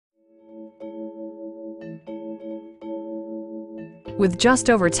With just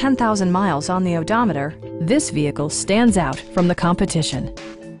over 10,000 miles on the odometer, this vehicle stands out from the competition.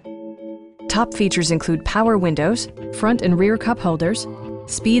 Top features include power windows, front and rear cup holders,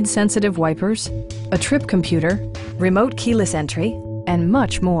 speed-sensitive wipers, a trip computer, remote keyless entry, and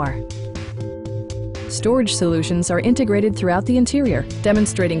much more. Storage solutions are integrated throughout the interior,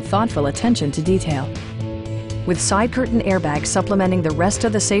 demonstrating thoughtful attention to detail. With side curtain airbags supplementing the rest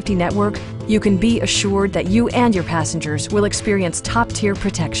of the safety network, you can be assured that you and your passengers will experience top-tier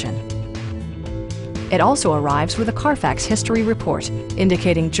protection. It also arrives with a Carfax history report,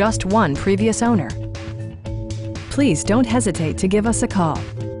 indicating just one previous owner. Please don't hesitate to give us a call.